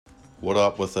What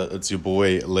up with it? It's your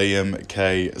boy Liam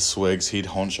K. Swigs, head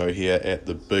honcho here at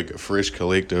the Big Fresh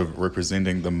Collective,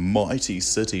 representing the mighty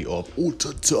city of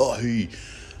Otatahi.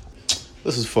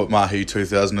 This is FOOTMAHI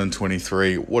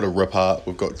 2023. What a ripper.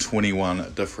 We've got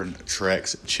 21 different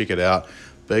tracks. Check it out.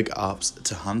 Big ups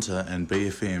to Hunter and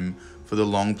BFM for the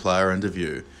long player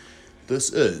interview.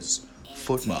 This is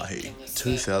FOOTMAHI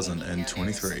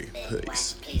 2023.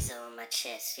 Peace.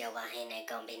 Chest, yo, I ain't that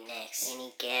gon' be next.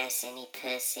 Any gas, any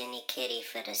piss, any kitty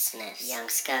for the sniffs. Young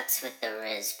Scots with the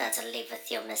riz, about to leave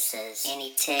with your missus.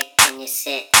 Any tick, then you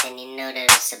sit, then you know that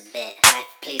it's a bit. Wife,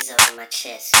 please over my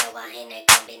chest, yo, I ain't that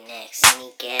gon' be next.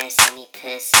 Any gas, any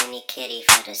piss, any kitty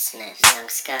for the sniffs. Young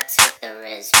Scots with the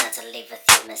riz, about to leave with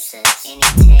your missus. Any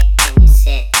tick, then you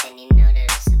sit, then you know that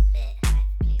it's a bit. Wife,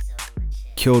 please over my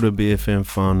chest. Kia ora BFM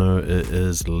whānau, it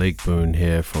is Lake Boone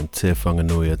here from Te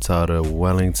Whanganui Atara,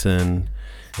 Wellington,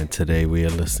 and today we are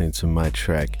listening to my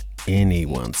track Any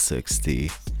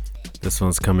 160. This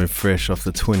one's coming fresh off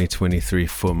the 2023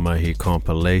 FOOTMAHI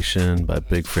compilation by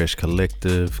Big Fresh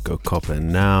Collective. Go cop it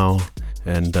now.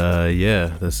 And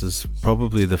this is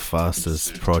probably the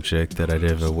fastest project that I'd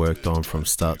ever worked on from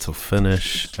start to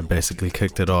finish. I basically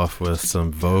kicked it off with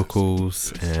some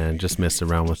vocals and just messed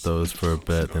around with those for a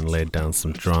bit, then laid down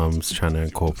some drums, trying to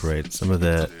incorporate some of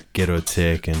that ghetto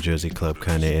tech and Jersey Club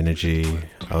kind of energy.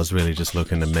 I was really just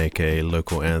looking to make a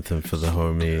local anthem for the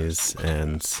homies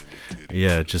and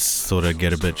just sort of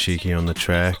get a bit cheeky on the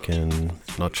track and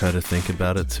not try to think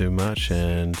about it too much,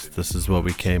 and this is what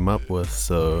we came up with.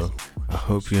 So I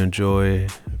hope you enjoy.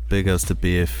 Big ups to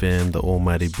BFM, the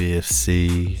almighty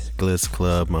BFC, Glitz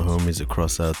Club, my homies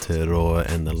across Aotearoa,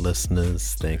 and the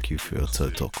listeners. Thank you for your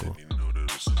tautoko.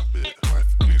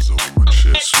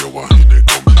 Yo, I ain't that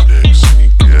gon' be next. Any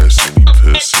gas, any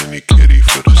piss, any kitty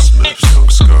for the sniffs. Young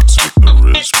Scots with the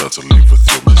riz, about to leave with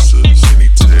your missus. Any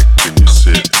tech, then you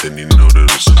sit, then you know that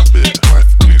it's a bit.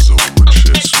 Wife, please over my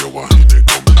chest. Yo, I ain't that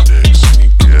gon' be next. Any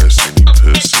gas, any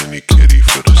piss, any kitty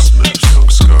for the sniffs. Young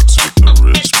Scots with the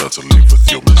riz, about to leave with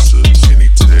your missus. Any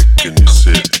tech, then you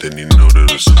sit, then you know that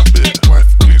it's a bit. Wife,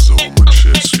 please over my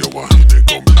chest. Yo, I ain't that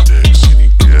gon' be next. Any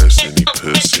gas, any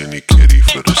piss, any kitty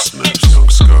for the sniffs. Young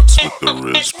Scots with the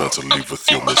riz, about to leave with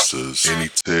your missus. Any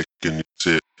tick and you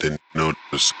sit, then you know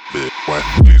this bit. Wife,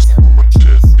 please on my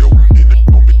chest. Yo, ain't it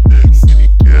gon' be next. Any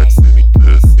gas, any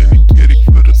piss, any kitty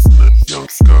for the snip. Young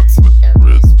Scots with the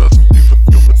riz, about to leave with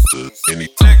your missus. Any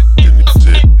tick and you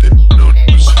sit, then you know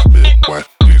this bit. Wife,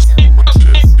 please on my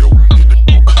chest. Yo, ain't it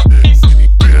gon' be next.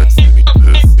 Any gas, any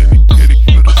piss, any kitty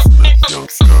for the snip. Young Scots with the riz, about to leave with your missus. Any tick and you sit, then you know this bit. Wife, please on my chest. Yo, ain't it gon' be next. Any gas, any piss, any kitty for the snip. Young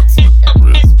Scots with the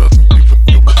riz, about to leave with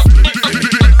your missus. Any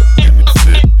tick and you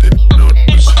sit, then you know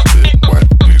this bit. Wife,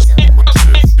 please on my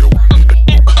chest. Yo, ain't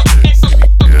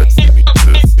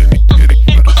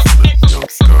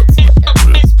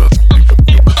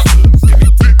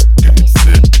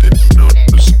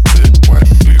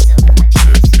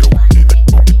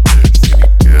it gon' be next. Any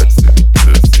gas, any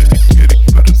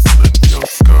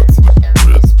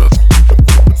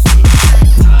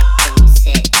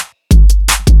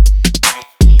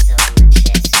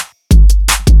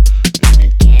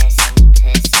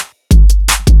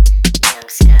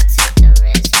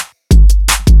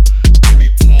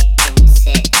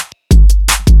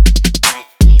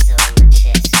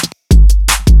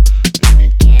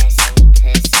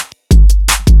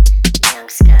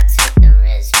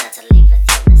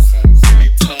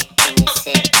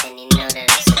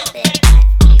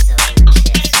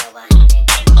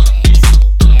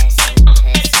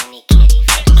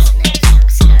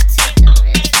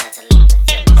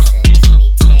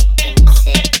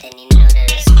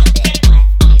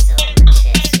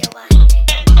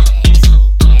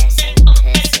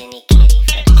piss, any kitty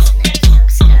for the snip. Young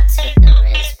Scots with the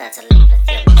riz, about to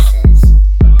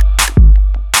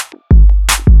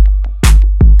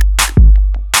leave with your missus.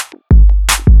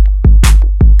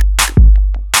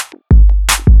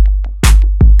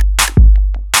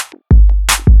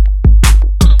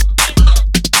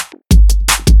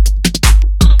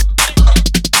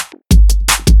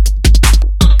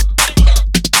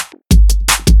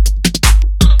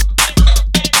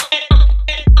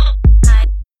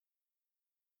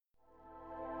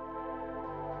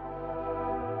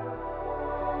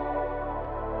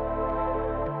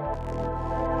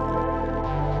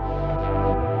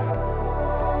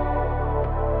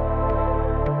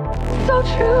 So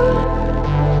true.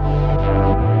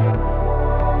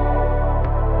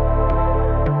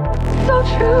 So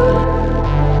true.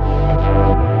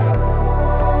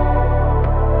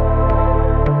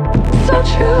 So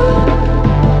true.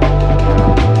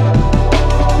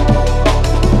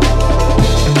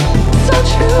 So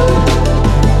true.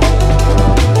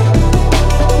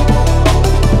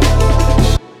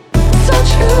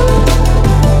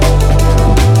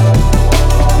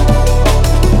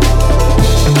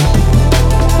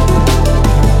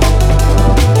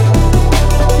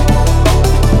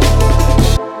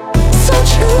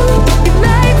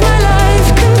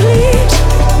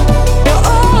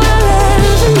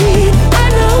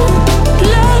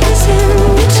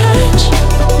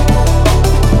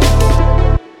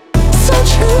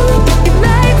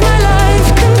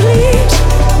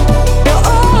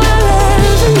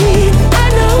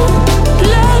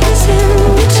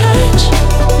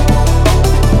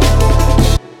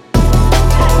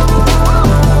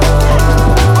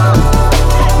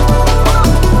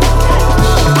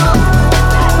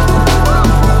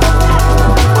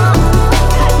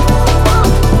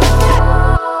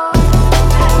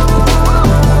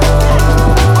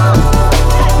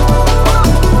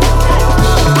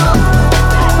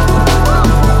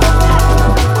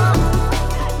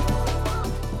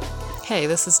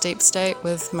 this is Deep State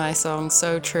with my song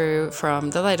So True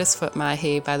from the latest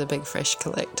FOOTMAHI by the Big Fresh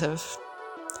Collective.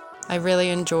 I really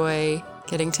enjoy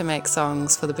getting to make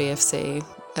songs for the BFC.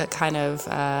 It kind of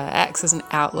acts as an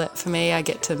outlet for me. I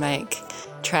get to make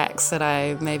tracks that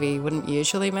I maybe wouldn't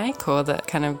usually make, or that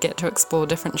kind of get to explore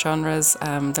different genres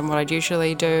than what I'd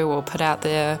usually do or put out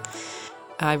there.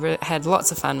 I had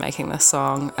lots of fun making this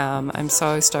song. I'm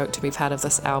so stoked to be part of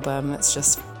this album. It's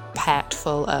just packed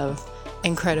full of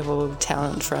incredible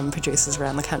talent from producers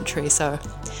around the country, so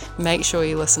make sure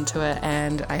you listen to it,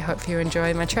 and I hope you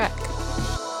enjoy my track.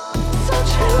 So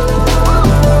true.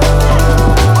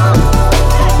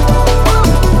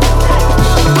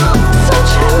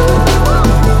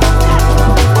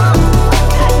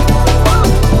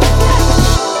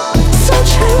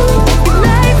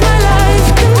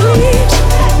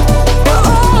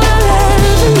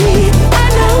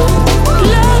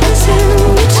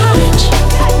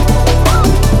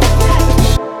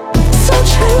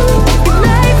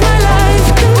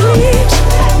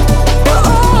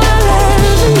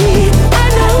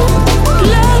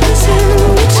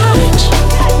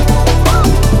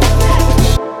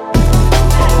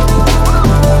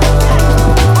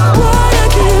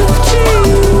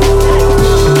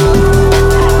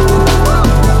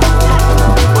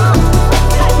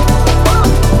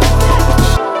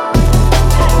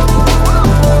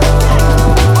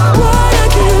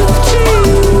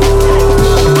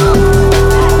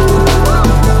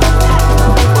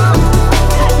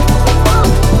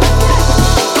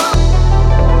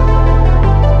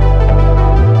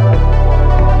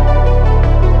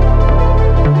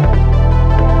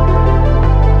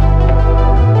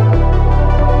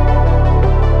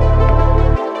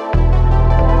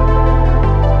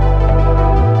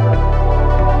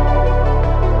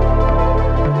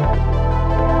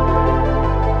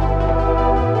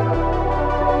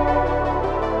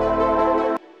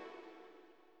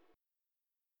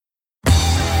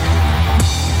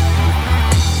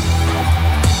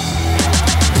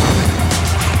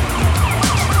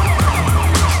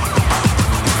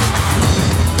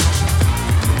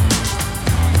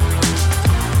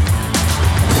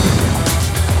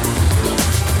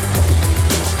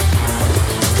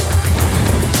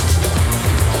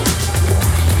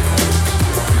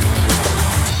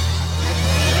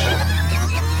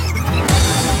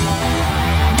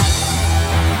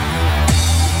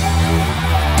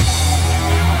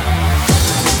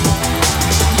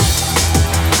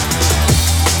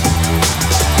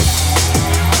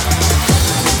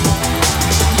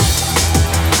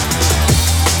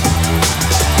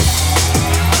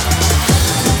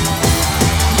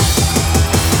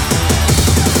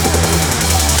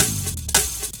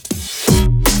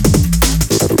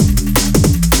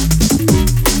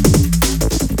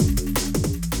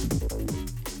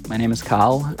 My name is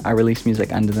Carl. I release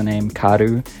music under the name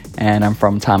Karu, and I'm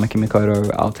from Tamaki Makaurau,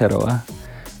 Aotearoa.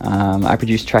 I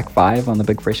produced track 5 on the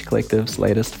Big Fresh Collective's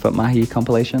latest FOOTMAHI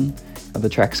compilation. The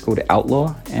track's called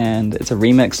Outlaw, and it's a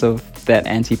remix of that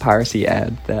anti-piracy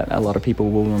ad that a lot of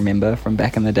people will remember from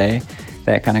back in the day.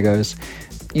 That kind of goes,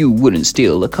 "You wouldn't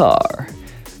steal a car.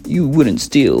 You wouldn't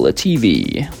steal a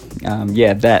TV."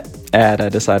 That ad, I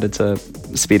decided to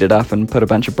speed it up and put a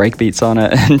bunch of breakbeats on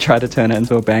it and try to turn it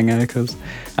into a banger because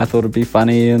I thought it'd be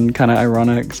funny and kind of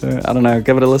ironic. So I don't know,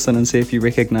 give it a listen and see if you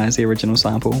recognize the original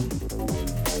sample.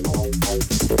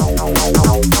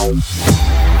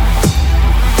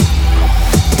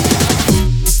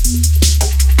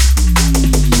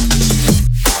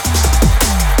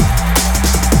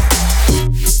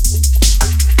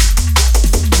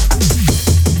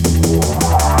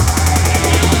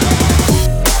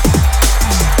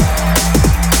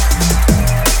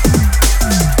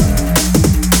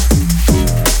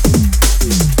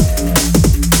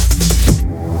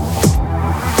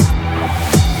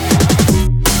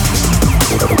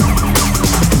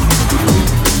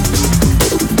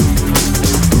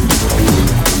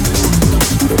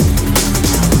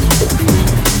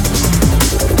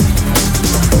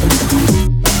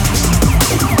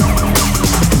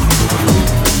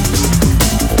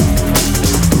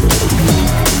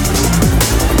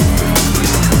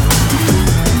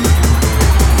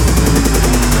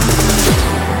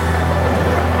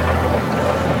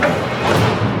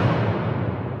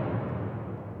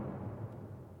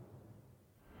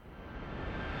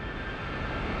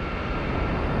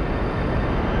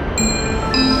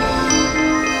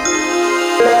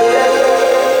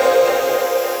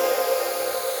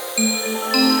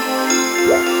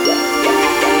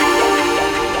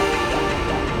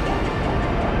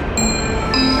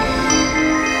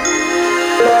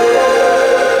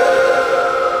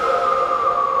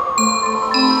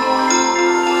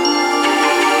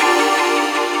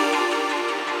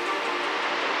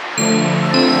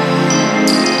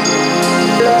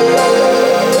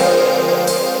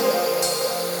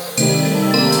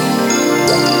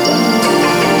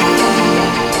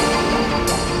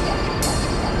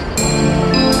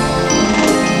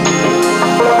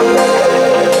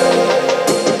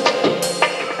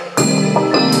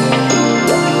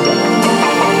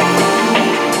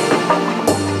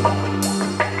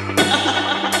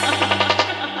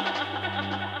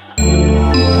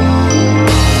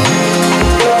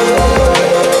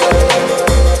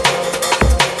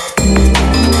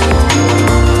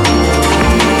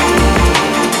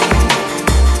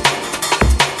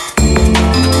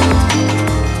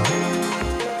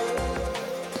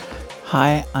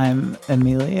 Hi, I'm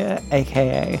Amelia,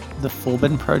 aka The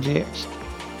Forbin Project,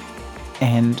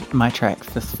 and my track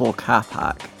Fifth Floor Car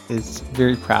Park is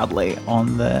very proudly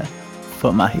on the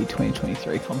FOOTMAHI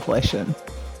 2023 compilation.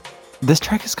 This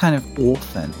track is kind of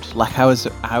orphaned. Like I was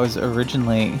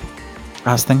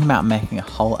thinking about making a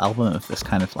whole album of this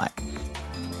kind of like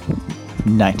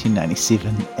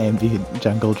 1997 ambient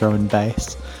jungle drum and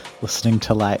bass, listening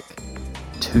to like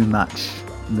too much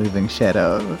Moving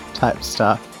Shadow type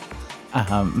stuff.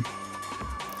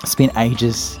 Spent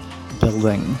ages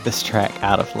building this track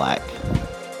out of like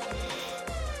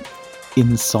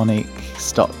insonic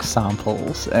stock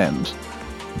samples and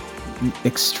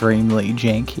extremely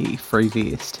janky free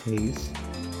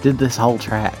VSTs. Did this whole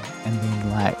track and then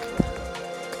like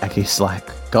I guess like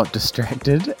got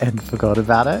distracted and forgot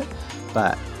about it.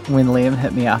 But when Liam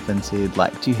hit me up and said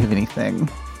like, do you have anything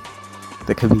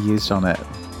that could be used on it?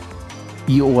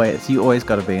 You always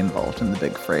got to be involved in the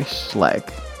Big Fresh.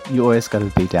 Like, you always got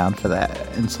to be down for that.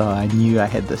 And so I knew I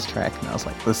had this track, and I was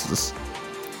like, this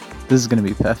is going to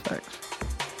be perfect.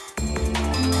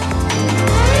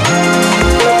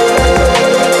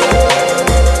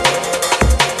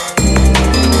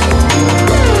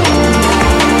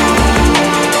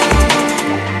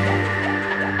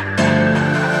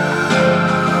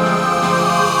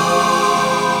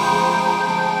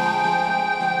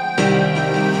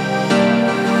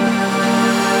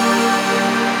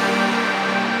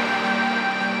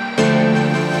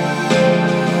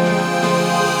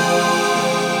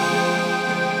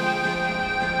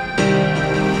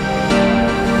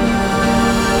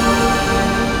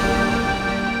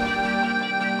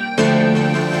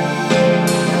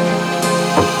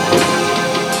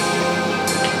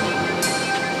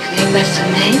 Pas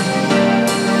sommeil.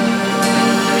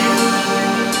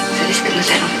 C'est ce que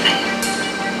nous allons faire.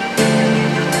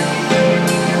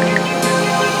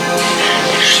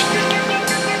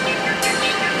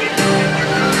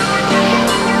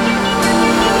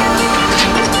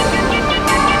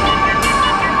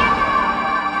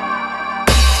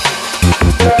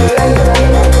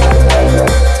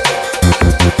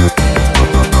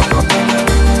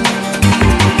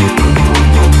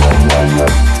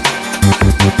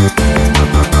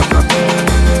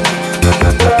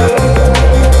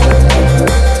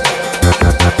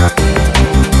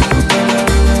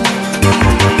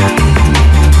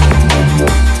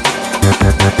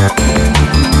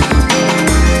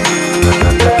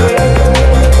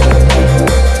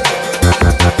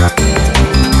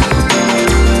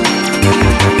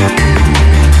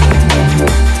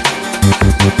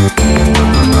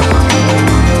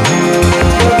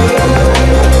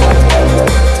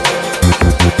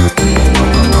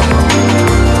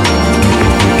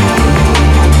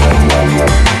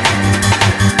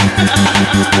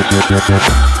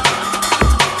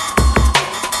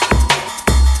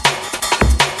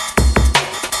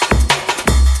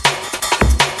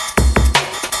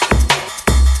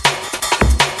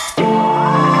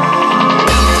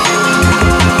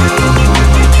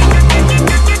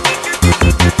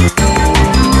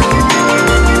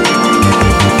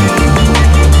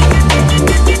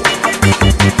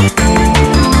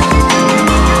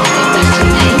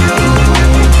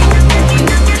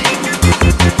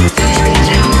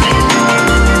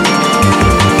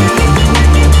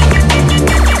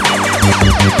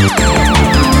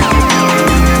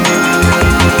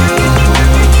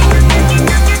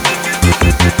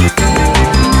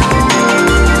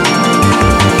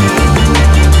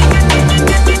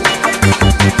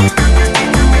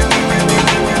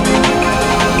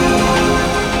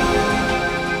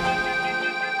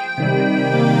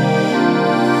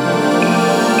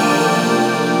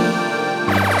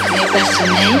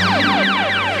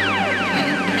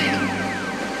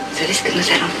 C'est ce que nous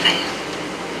allons faire.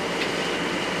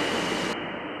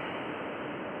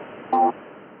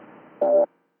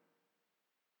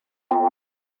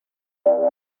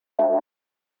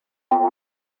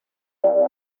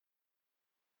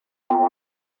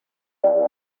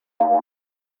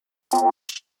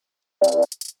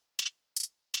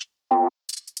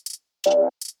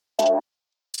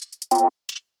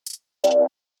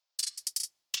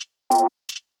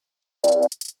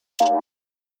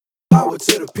 Power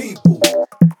to the people.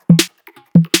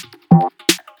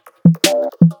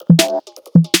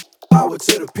 Power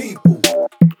to the people.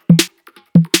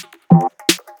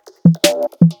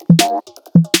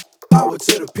 Power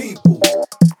to the people.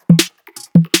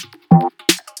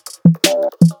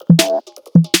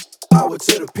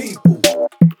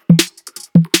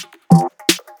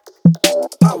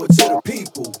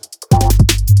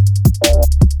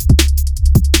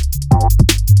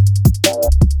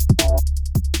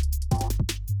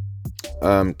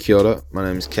 Kia ora, my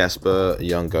name is Casper, a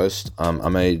young ghost. I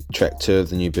made track 2 of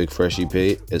the new Big Fresh EP.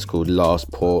 It's called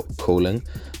Last Port Calling.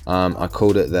 I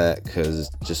called it that because it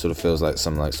just sort of feels like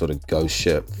some like sort of ghost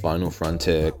ship, Final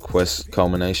Frontier quest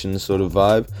culmination sort of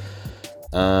vibe.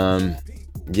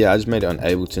 Yeah, I just made it on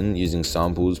Ableton using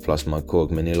samples plus my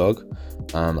Korg Minilog.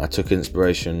 I took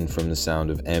inspiration from the sound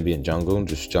of ambient jungle,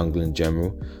 just jungle in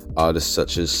general. Artists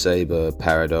such as Saber,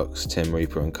 Paradox, Tim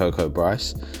Reaper and Coco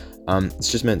Bryce.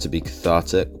 It's just meant to be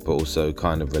cathartic, but also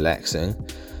kind of relaxing.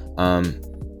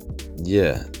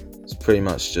 Yeah, it's pretty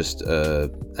much just a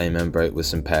amen break with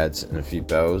some pads and a few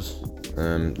bells,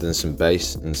 then some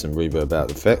bass and some reverb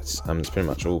out effects. It's pretty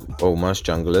much all most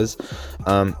jungle is.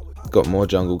 Got more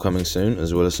jungle coming soon,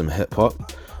 as well as some hip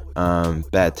hop.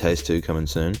 Bad Taste 2 coming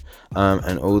soon,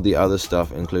 and all the other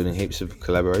stuff, including heaps of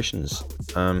collaborations.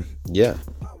 Yeah,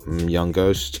 Young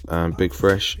Ghost, Big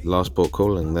Fresh, Last Port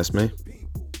Calling, that's me.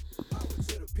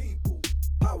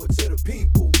 Power to the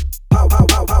people. Power to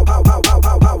the people.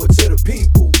 Power to the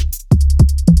people.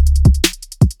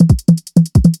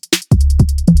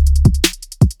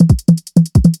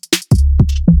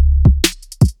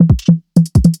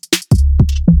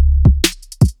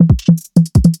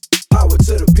 Power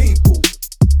to the people.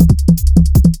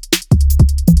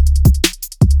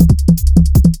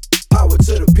 Power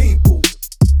to the people.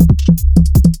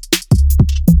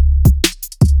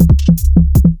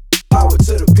 Power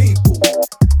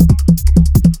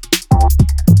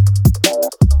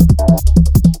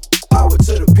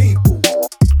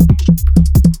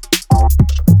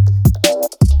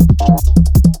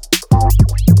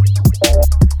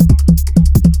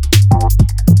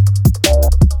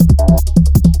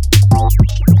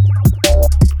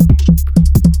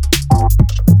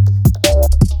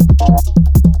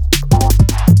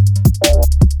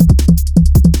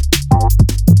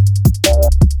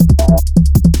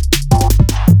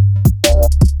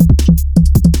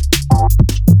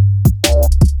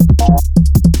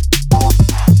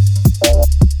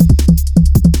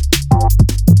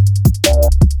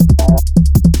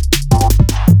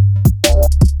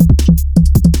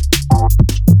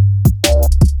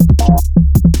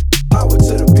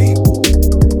to the people.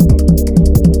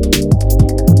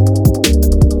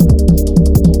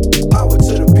 Power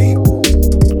to the people.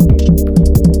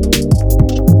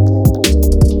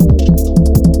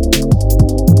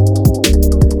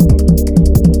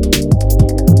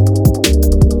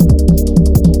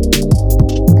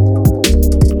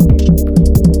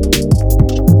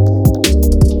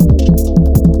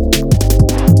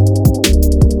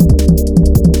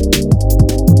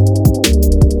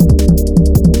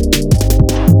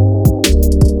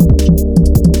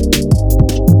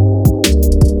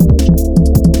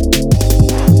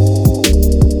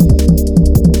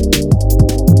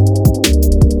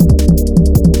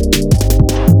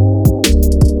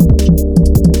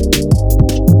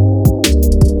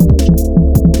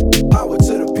 Power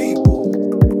to the people.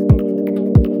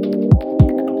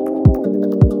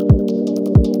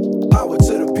 Power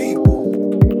to the people.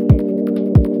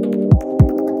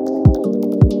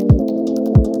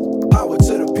 Power to the people. Power to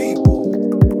the people.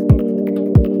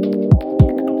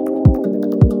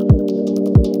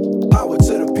 Power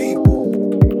to the people.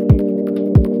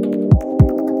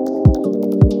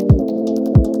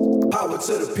 Power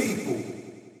to the people.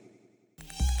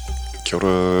 Kia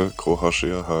ora, ko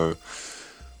hashi aho.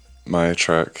 My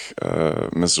track,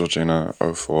 Ms. Georgina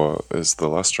 04, is the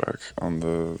last track on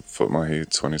the FOOTMAHI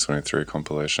 2023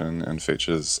 compilation and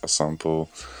features a sample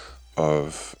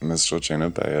of Ms. Georgina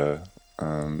Bayer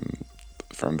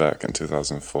from back in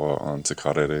 2004 on Te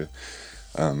Karere,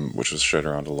 which was shared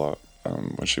around a lot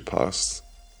when she passed.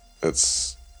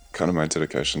 It's kind of my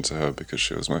dedication to her because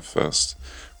she was my first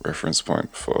reference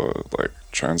point for like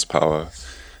trans power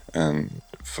and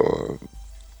for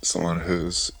someone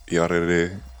who's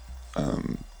yarere.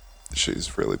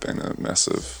 She's really been a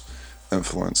massive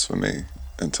influence for me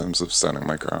in terms of standing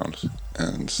my ground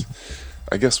and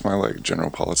I guess my like general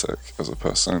politic as a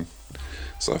person.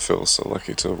 So I feel so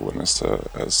lucky to have witnessed her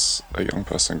as a young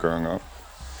person growing up.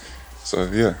 So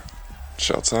yeah,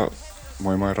 shouts out.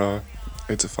 Moi mai rā,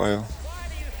 e te whaia.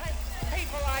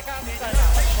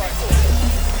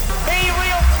 Be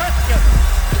real Christian.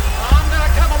 I'm going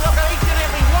to come and look at each and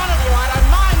every one of you. I don't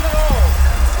mind at all.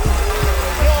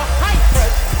 Your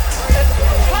hatred is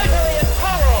totally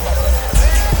intolerable.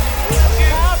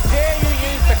 How dare you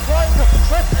use the cloak of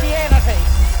Christianity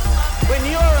when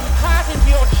you are imparting to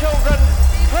your children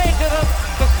prejudice,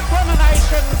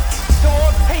 discrimination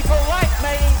toward people like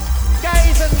me,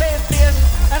 gays and lesbians,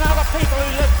 and other people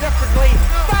who live differently.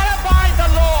 But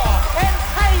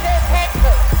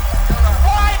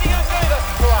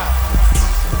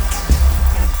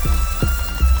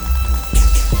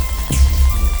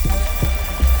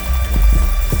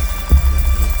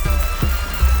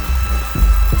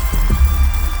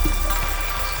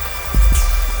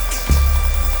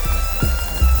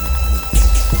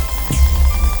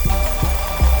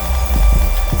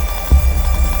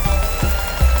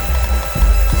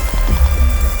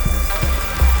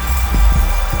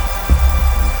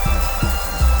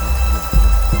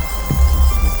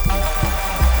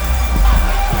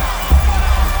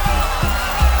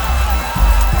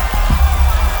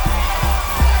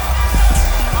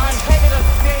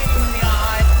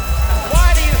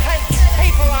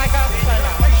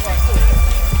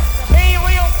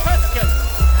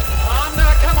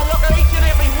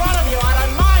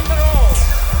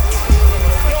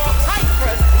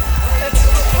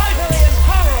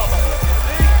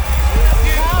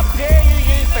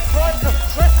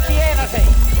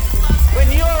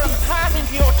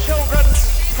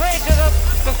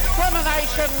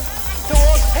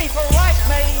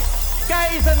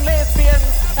gays and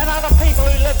lesbians and other people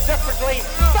who live differently.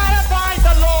 Stay